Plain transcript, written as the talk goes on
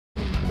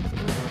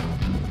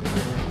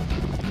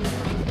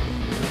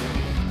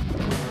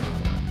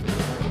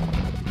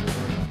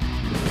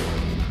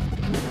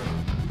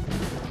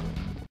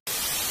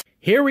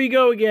Here we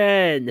go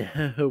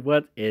again.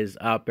 What is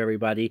up,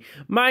 everybody?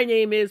 My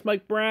name is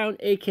Mike Brown,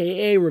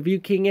 aka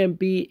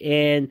ReviewKingMB,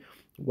 and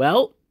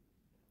well,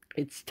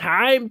 it's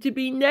time to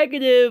be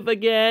negative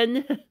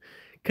again,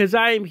 because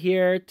I am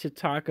here to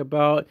talk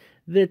about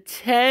the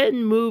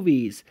 10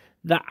 movies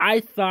that I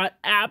thought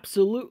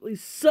absolutely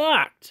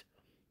sucked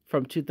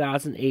from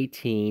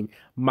 2018,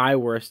 my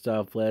worst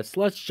of list.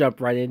 Let's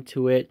jump right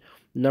into it.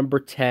 Number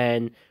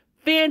 10,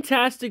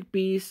 Fantastic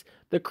Beasts: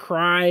 The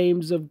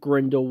Crimes of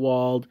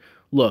Grindelwald.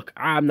 Look,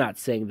 I'm not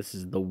saying this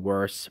is the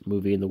worst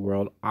movie in the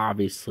world.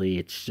 Obviously,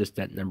 it's just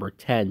at number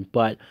 10.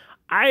 But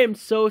I am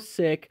so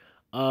sick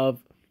of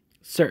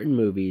certain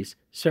movies,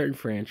 certain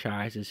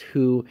franchises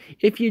who,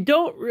 if you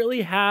don't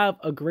really have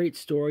a great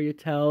story to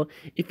tell,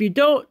 if you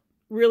don't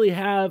really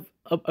have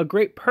a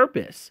great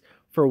purpose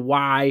for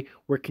why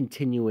we're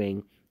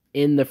continuing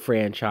in the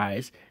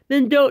franchise,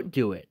 then don't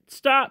do it.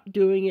 Stop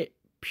doing it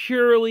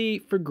purely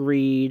for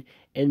greed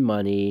and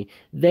money.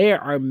 They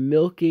are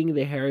milking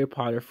the Harry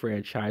Potter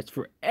franchise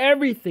for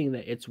everything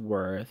that it's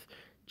worth.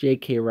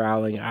 J.K.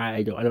 Rowling,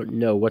 I don't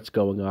know what's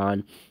going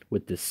on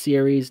with the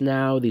series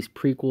now. These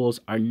prequels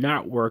are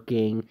not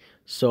working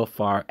so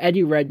far.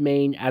 Eddie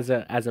Redmayne as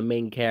a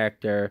main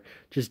character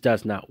just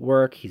does not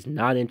work. He's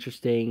not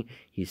interesting.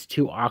 He's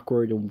too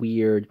awkward and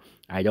weird.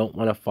 I don't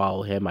want to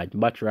follow him. I'd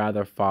much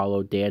rather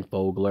follow Dan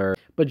Fogler.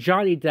 But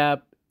Johnny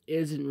Depp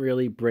isn't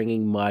really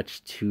bringing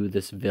much to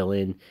this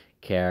villain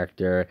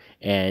character,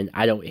 and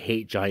I don't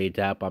hate Johnny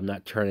Depp. I'm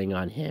not turning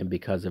on him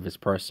because of his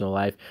personal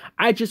life.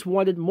 I just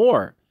wanted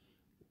more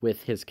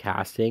with his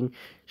casting.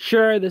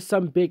 Sure, there's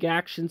some big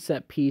action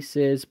set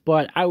pieces,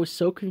 but I was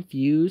so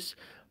confused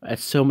at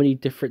so many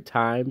different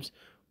times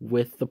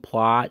with the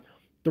plot.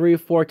 3 or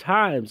 4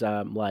 times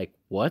I'm like,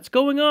 what's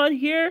going on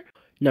here?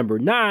 Number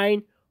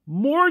 9,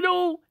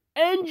 Mortal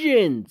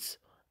Engines.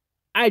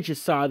 I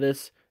just saw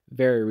this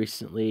very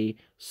recently,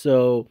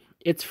 so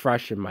it's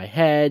fresh in my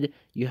head.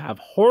 You have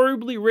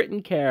horribly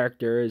written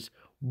characters,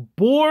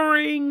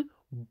 boring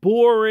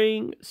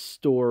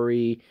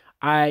story.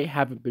 I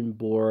haven't been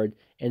bored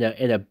in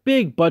a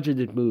big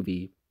budgeted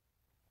movie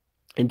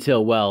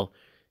until, well,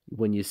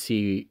 when you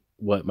see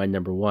what my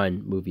number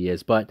 1 movie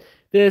is. But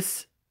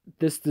this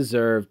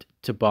deserved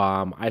to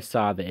bomb. I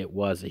saw that it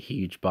was a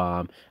huge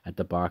bomb at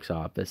the box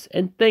office,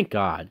 and thank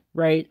God,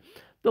 right?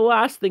 The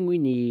last thing we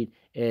need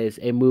is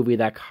a movie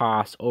that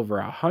costs over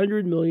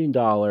 $100 million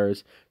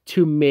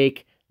to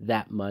make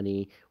that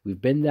money.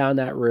 We've been down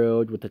that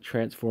road with the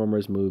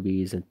Transformers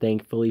movies, and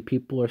thankfully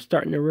people are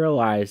starting to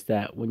realize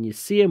that when you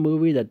see a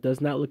movie that does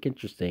not look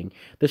interesting,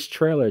 this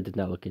trailer did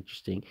not look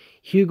interesting.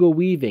 Hugo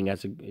Weaving,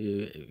 as a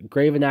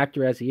great an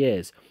actor as he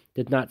is,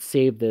 did not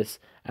save this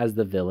as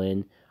the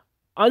villain.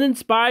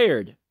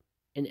 Uninspired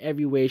in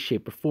every way,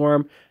 shape, or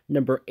form.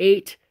 Number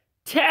 8,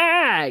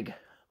 Tag.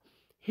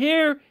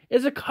 Here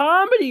is a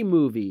comedy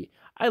movie.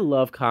 I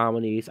love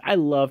comedies. I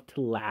love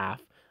to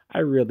laugh. I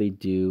really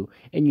do.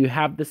 And you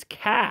have this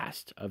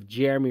cast of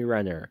Jeremy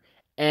Renner,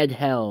 Ed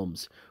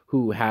Helms,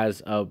 who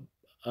has a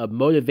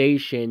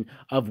motivation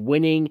of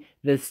winning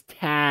this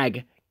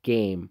tag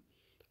game.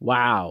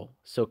 Wow,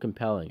 so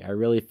compelling. I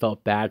really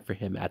felt bad for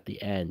him at the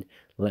end,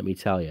 let me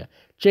tell you.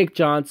 Jake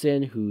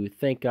Johnson, who,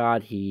 thank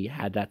God, he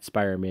had that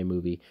Spider-Man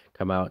movie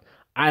come out.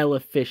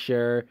 Isla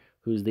Fisher,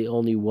 who's the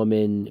only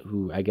woman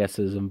who I guess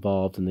is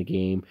involved in the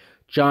game.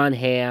 John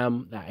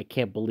Hamm, I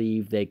can't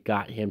believe they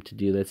got him to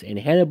do this. And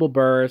Hannibal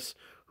Buress,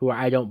 who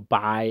I don't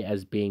buy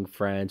as being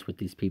friends with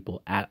these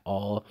people at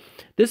all.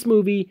 This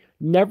movie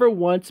never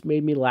once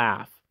made me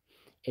laugh.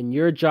 And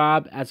your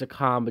job as a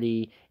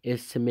comedy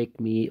is to make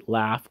me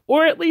laugh,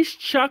 or at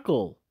least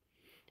chuckle.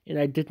 And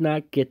I did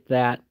not get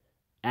that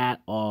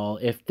at all.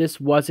 If this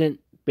wasn't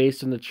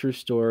based on the true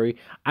story,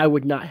 I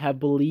would not have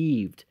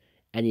believed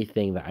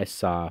anything that I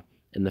saw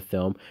in the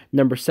film.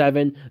 Number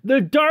 7,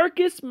 The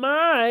Darkest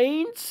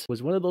Minds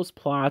was one of those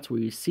plots where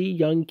you see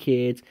young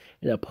kids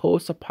in a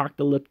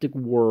post-apocalyptic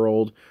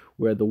world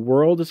where the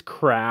world is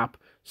crap,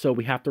 so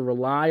we have to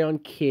rely on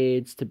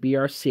kids to be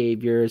our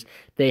saviors.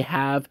 They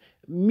have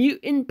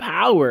mutant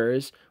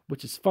powers,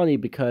 which is funny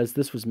because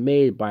this was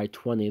made by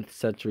 20th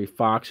Century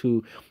Fox,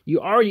 who you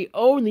already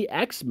own the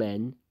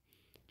X-Men.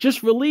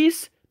 Just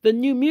release the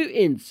New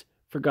Mutants,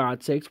 for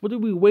God's sakes. What are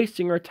we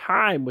wasting our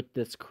time with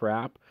this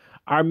crap?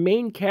 Our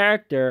main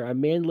character,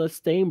 Amanda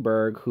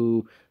Steinberg,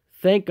 who,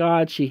 thank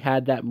God she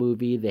had that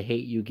movie, The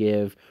Hate U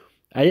Give.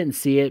 I didn't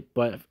see it,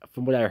 but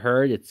from what I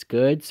heard, it's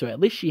good. So at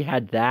least she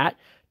had that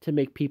to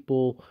make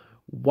people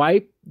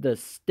wipe the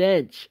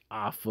stench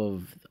off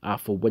of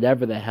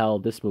whatever the hell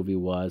this movie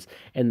was,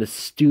 and the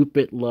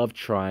stupid love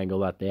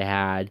triangle that they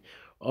had.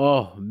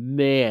 Oh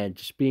man,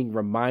 just being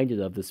reminded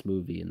of this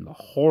movie and the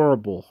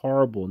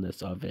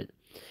horribleness of it.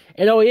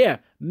 And oh yeah,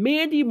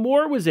 Mandy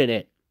Moore was in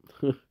it.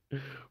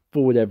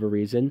 For whatever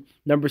reason.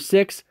 Number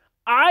 6,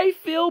 I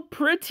Feel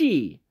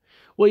Pretty.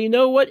 Well, you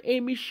know what,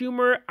 Amy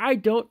Schumer? I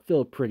don't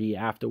feel pretty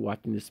after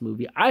watching this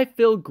movie. I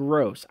feel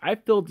gross. I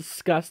feel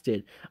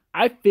disgusted.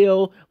 I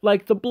feel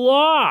like the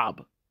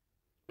Blob.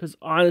 Because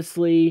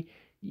honestly,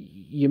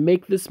 You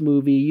make this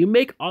movie, you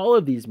make all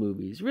of these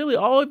movies. Really,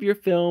 all of your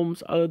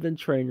films, other than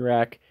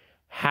Trainwreck,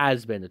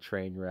 has been a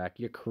train wreck.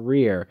 Your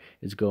career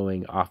is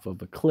going off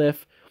of a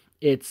cliff.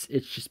 It's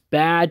just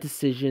bad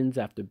decisions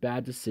after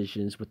bad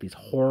decisions with these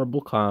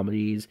horrible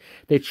comedies.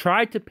 They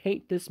tried to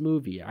paint this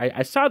movie.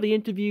 I saw the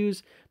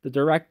interviews, the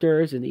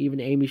directors, and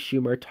even Amy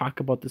Schumer talk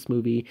about this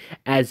movie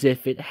as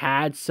if it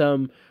had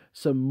some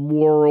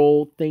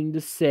moral thing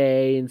to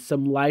say and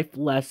some life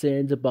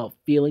lessons about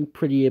feeling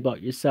pretty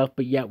about yourself,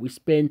 but yet we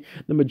spend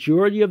the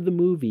majority of the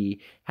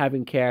movie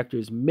having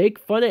characters make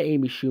fun of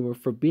Amy Schumer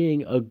for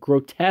being a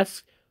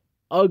grotesque,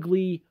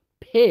 ugly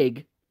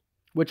pig,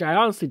 which I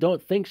honestly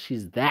don't think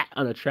she's that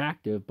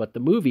unattractive, but the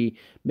movie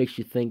makes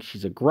you think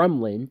she's a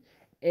gremlin.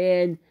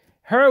 And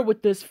her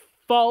with this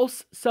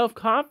false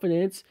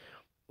self-confidence,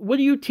 what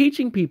are you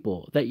teaching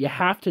people? That you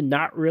have to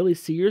not really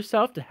see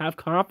yourself to have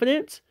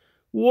confidence?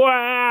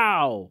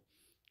 Wow.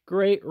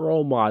 Great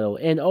role model.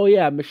 And oh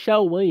yeah,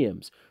 Michelle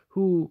Williams,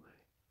 who,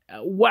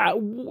 wow,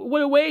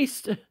 what a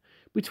waste.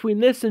 Between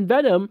this and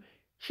Venom,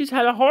 she's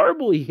had a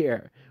horrible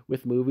year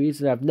with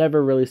movies, and I've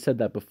never really said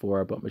that before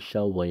about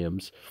Michelle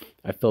Williams.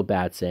 I feel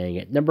bad saying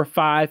it. Number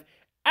 5,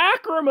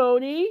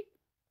 Acrimony.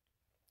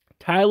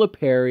 Tyler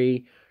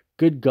Perry,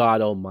 good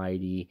God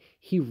Almighty,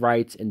 he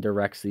writes and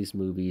directs these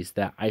movies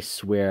that I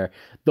swear,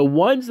 the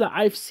ones that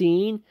I've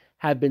seen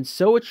have been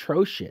so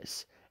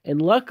atrocious.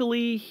 And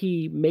luckily,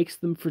 he makes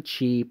them for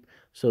cheap,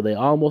 so they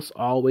almost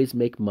always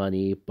make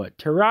money. But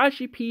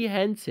Taraji P.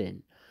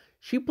 Henson,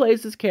 she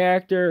plays this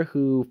character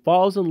who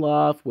falls in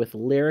love with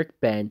Lyric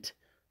Bent.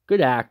 Good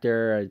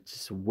actor,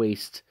 just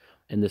waste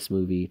in this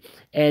movie.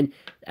 And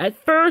at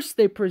first,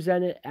 they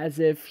present it as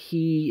if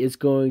he is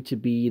going to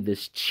be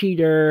this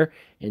cheater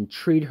and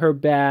treat her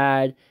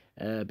bad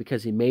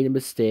because he made a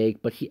mistake.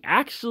 But he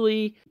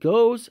actually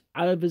goes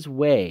out of his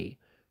way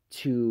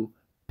to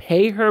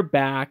pay her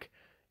back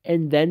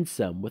and then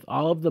some, with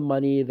all of the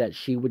money that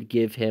she would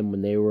give him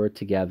when they were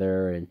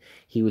together, and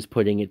he was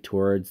putting it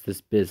towards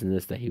this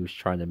business that he was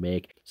trying to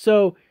make.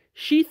 So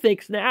she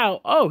thinks now,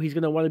 oh, he's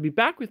going to want to be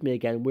back with me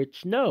again,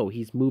 which no,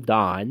 he's moved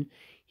on.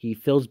 He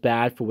feels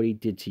bad for what he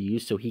did to you,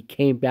 so he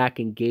came back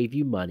and gave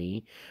you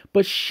money.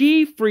 But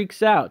she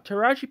freaks out.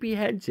 Taraji P.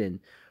 Henson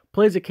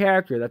plays a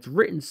character that's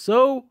written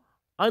so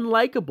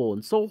unlikable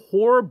and so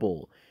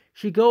horrible.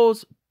 She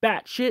goes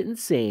batshit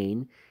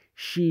insane.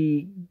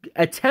 She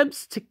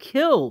attempts to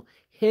kill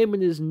him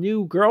and his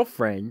new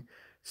girlfriend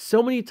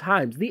so many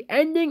times. The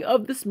ending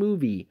of this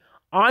movie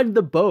on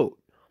the boat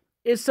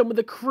is some of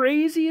the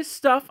craziest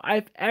stuff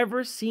I've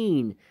ever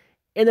seen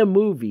in a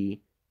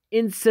movie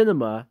in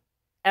cinema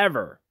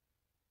ever.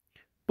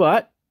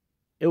 But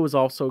it was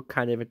also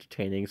kind of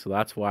entertaining, so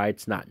that's why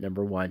it's not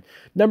number 1.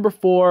 Number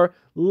 4,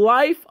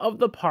 Life of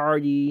the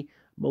Party.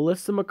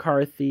 Melissa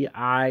McCarthy,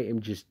 I am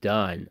just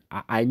done.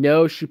 I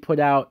know she put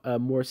out a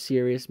more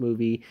serious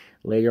movie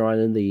later on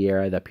in the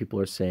year that people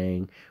are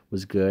saying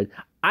was good.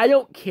 I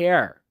don't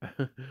care.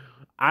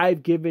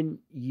 I've given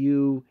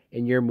you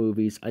and your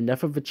movies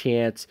enough of a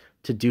chance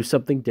to do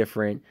something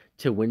different,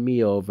 to win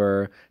me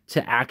over,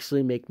 to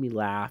actually make me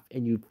laugh,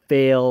 and you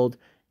failed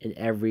in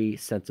every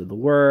sense of the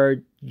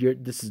word.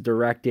 This is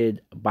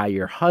directed by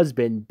your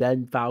husband,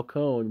 Ben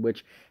Falcone,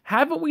 which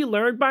haven't we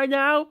learned by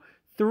now?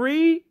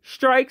 3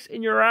 strikes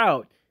and you're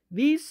out.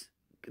 This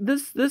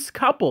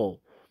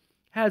couple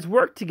has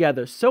worked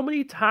together so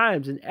many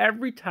times, and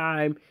every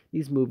time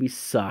these movies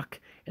suck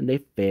and they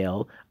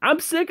fail. I'm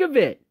sick of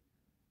it.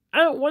 I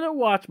don't want to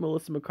watch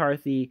Melissa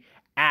McCarthy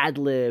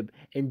ad-lib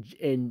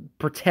and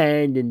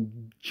pretend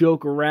and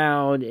joke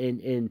around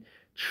and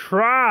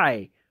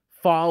try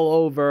fall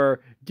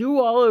over, do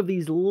all of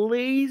these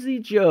lazy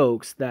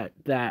jokes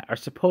that are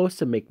supposed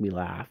to make me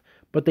laugh,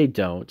 but they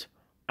don't.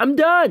 I'm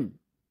done.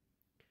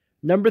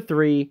 Number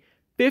 3,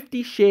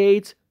 50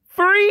 Shades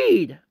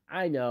Freed.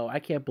 I know, I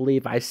can't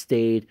believe I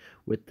stayed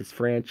with this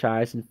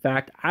franchise. In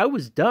fact, I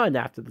was done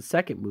after the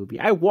second movie.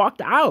 I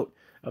walked out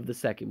of the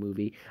second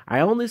movie.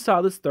 I only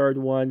saw this third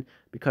one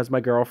because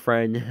my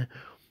girlfriend,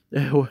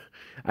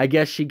 I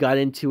guess she got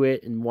into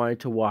it and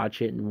wanted to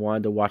watch it and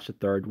wanted to watch the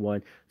third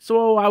one.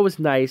 So I was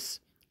nice.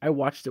 I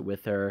watched it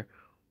with her.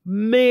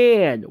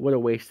 Man, what a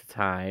waste of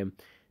time.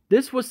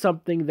 This was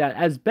something that,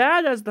 as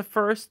bad as the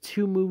first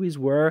 2 movies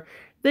were,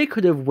 they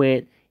could have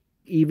went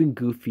even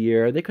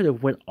goofier. They could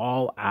have went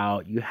all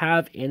out. You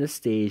have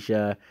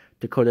Anastasia,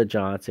 Dakota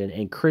Johnson,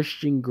 and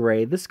Christian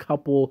Grey, this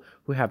couple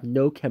who have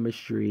no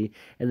chemistry,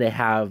 and they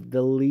have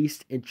the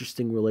least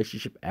interesting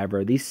relationship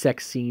ever. These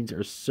sex scenes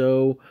are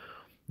so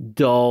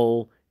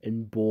dull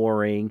and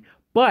boring.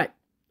 But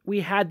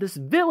we had this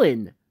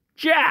villain,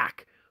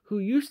 Jack, who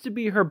used to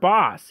be her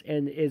boss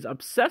and is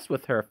obsessed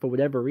with her for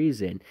whatever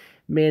reason.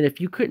 Man, if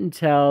you couldn't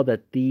tell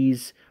that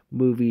these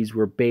movies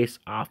were based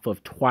off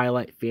of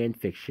Twilight fan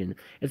fiction,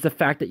 it's the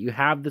fact that you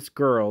have this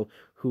girl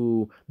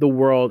who the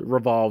world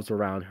revolves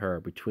around her,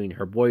 between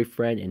her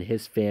boyfriend and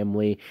his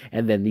family,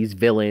 and then these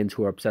villains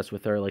who are obsessed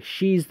with her. Like,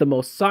 she's the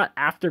most sought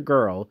after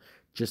girl,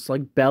 just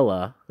like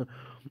Bella.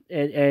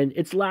 And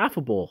it's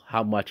laughable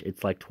how much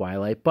it's like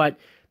Twilight, but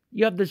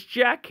you have this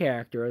Jack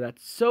character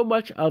that's so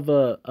much of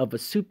a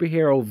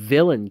superhero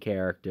villain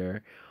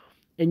character,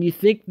 and you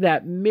think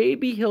that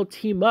maybe he'll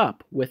team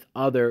up with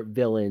other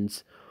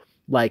villains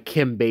like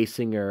Kim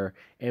Basinger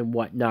and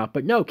whatnot.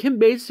 But no, Kim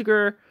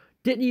Basinger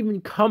didn't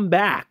even come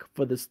back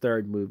for this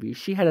third movie.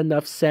 She had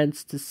enough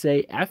sense to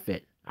say, F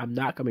it, I'm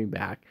not coming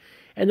back.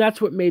 And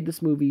that's what made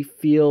this movie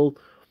feel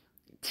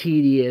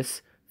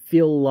tedious,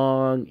 feel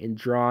long and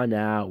drawn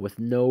out with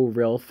no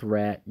real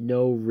threat,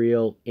 no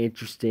real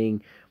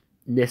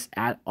interestingness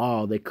at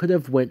all. They could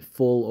have went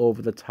full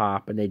over the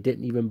top and they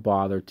didn't even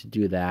bother to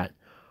do that.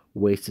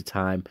 Waste of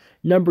time.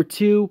 Number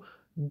 2,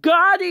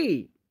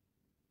 Gotti.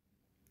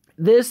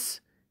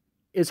 This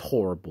is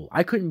horrible.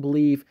 I couldn't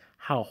believe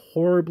how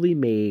horribly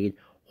made,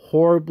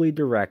 horribly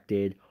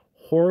directed,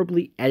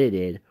 horribly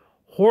edited,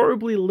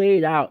 horribly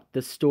laid out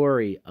the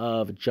story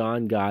of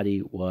John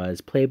Gotti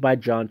was, played by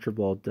John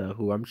Travolta,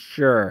 who I'm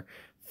sure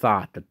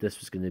thought that this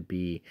was going to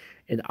be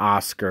an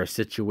Oscar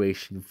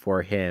situation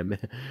for him.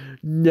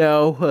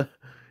 No,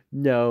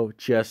 no,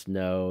 just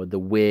no. The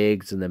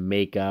wigs and the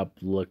makeup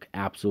look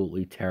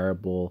absolutely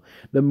terrible.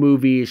 The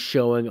movie is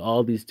showing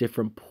all these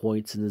different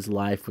points in his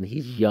life when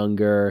he's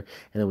younger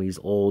and then when he's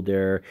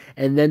older.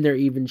 And then they're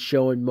even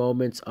showing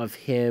moments of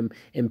him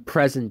in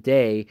present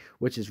day,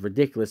 which is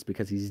ridiculous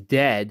because he's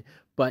dead.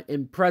 But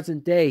in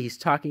present day, he's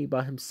talking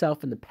about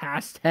himself in the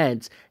past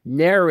tense,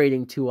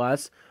 narrating to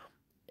us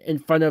in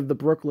front of the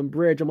Brooklyn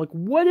Bridge. I'm like,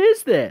 what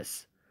is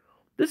this?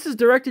 This is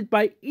directed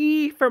by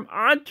E from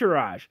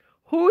Entourage.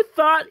 Who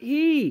thought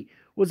he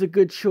was a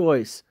good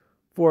choice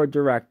for a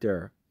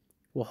director?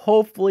 Well,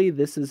 hopefully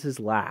this is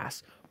his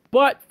last.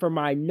 But for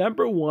my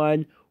number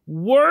 1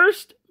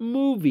 worst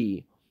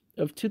movie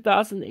of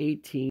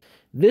 2018,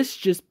 this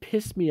just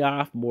pissed me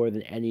off more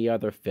than any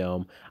other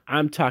film.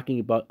 I'm talking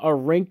about A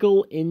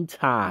Wrinkle in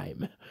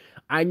Time.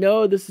 I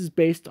know this is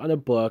based on a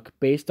book,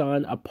 based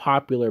on a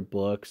popular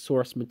book,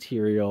 source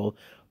material,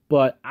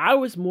 but I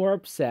was more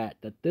upset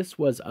that this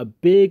was a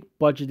big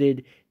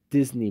budgeted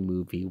Disney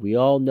movie. We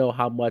all know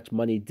how much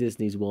money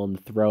Disney's willing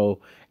to throw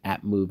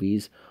at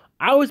movies.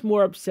 I was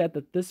more upset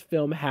that this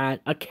film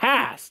had a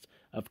cast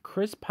of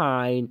Chris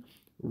Pine,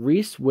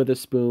 Reese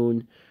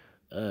Witherspoon,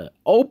 Oprah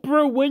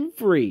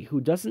Winfrey,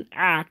 who doesn't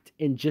act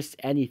in just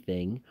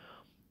anything.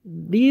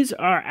 These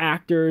are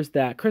actors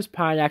that Chris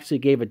Pine actually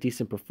gave a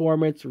decent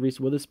performance. Reese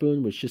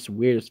Witherspoon was just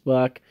weird as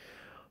fuck.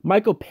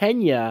 Michael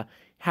Pena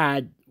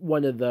had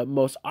one of the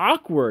most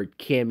awkward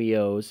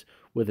cameos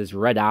with his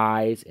red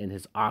eyes and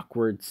his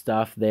awkward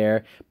stuff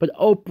there. But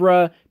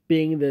Oprah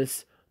being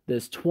this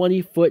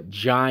 20-foot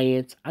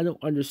giant, I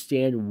don't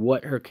understand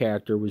what her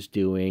character was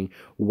doing,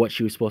 what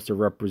she was supposed to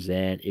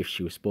represent, if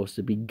she was supposed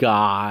to be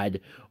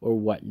God or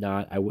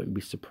whatnot. I wouldn't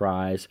be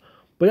surprised.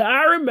 But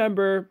I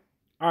remember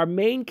our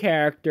main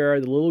character,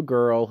 the little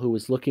girl who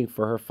was looking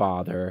for her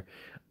father.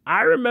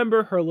 I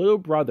remember her little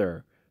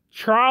brother,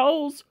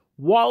 Charles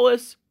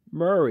Wallace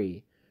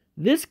Murray.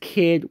 This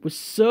kid was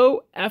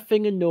so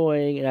effing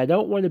annoying, and I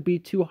don't want to be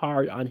too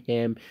hard on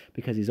him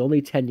because he's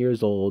only 10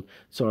 years old,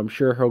 so I'm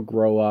sure he'll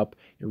grow up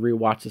and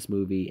rewatch this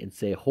movie and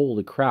say,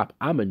 holy crap,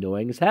 I'm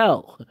annoying as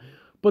hell.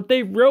 But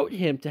they wrote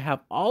him to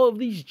have all of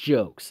these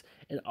jokes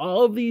and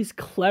all of these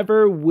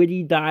clever,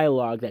 witty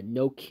dialogue that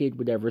no kid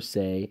would ever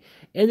say,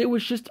 and it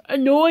was just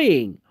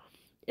annoying.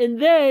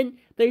 And then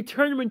they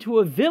turn him into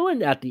a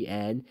villain at the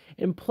end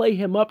and play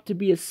him up to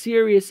be a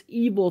serious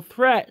evil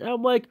threat, and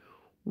I'm like,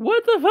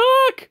 what the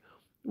fuck?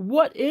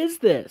 What is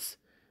this?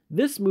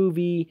 This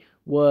movie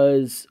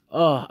was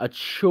a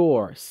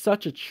chore,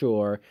 such a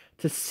chore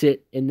to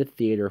sit in the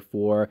theater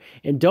for.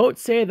 And don't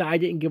say that I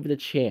didn't give it a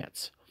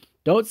chance.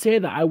 Don't say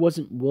that I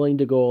wasn't willing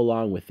to go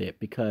along with it,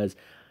 because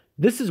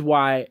this is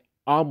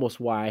almost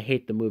why I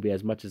hate the movie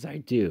as much as I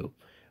do.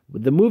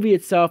 The movie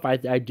itself, I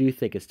do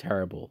think is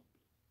terrible.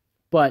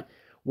 But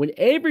when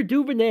Ava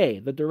DuVernay,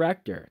 the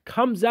director,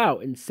 comes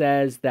out and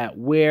says that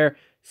we're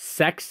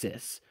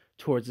sexist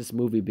towards this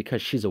movie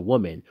because she's a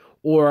woman,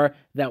 or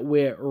that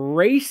we're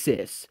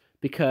racist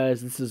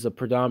because this is a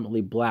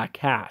predominantly black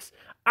cast.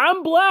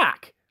 I'm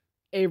black,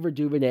 Ava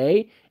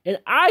DuVernay, and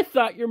I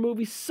thought your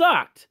movie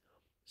sucked.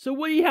 So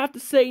what do you have to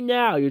say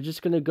now? You're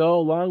just going to go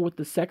along with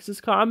the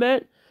sexist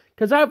comment?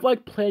 Because I've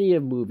liked plenty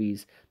of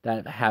movies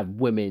that have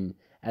women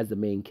as the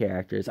main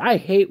characters. I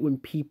hate when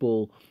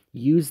people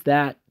use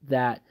that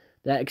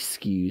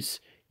excuse,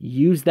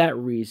 use that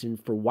reason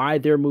for why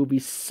their movie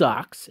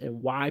sucks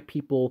and why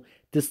people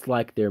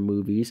dislike their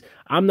movies.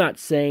 I'm not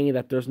saying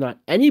that there's not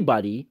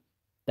anybody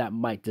that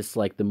might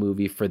dislike the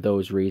movie for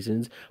those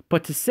reasons,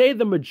 but to say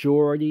the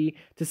majority,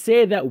 to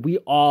say that we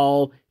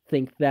all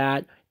think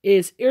that,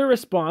 is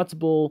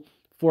irresponsible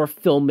for a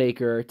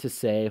filmmaker to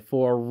say,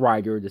 for a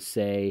writer to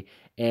say,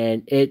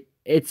 and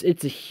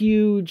it's a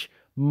huge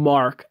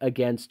mark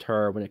against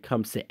her when it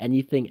comes to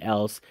anything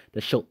else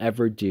that she'll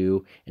ever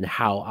do and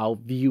how I'll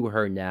view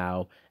her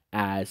now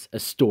as a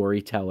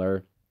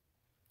storyteller.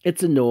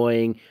 It's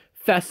annoying.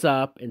 Fess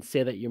up and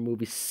say that your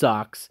movie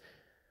sucks.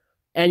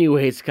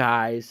 Anyways,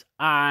 guys,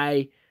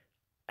 I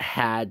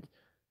had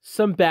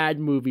some bad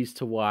movies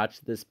to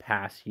watch this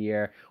past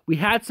year. We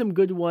had some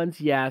good ones,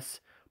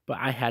 yes, but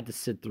I had to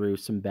sit through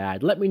some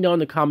bad. Let me know in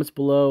the comments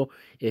below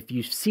if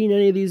you've seen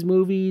any of these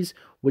movies.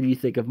 What do you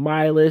think of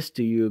my list?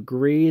 Do you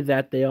agree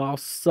that they all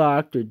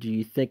sucked, or do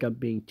you think I'm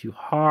being too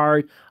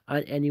hard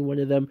on any one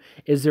of them?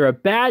 Is there a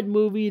bad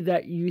movie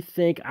that you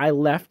think I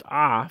left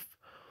off?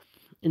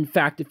 In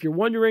fact, if you're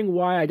wondering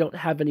why I don't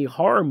have any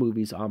horror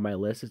movies on my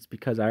list, it's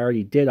because I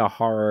already did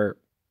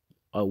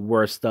a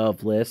worst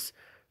of list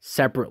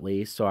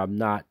separately, so I'm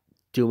not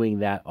doing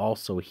that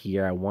also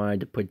here. I wanted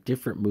to put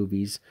different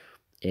movies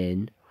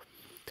in.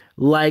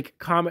 Like,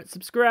 comment,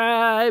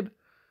 subscribe.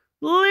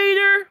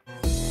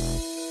 Later!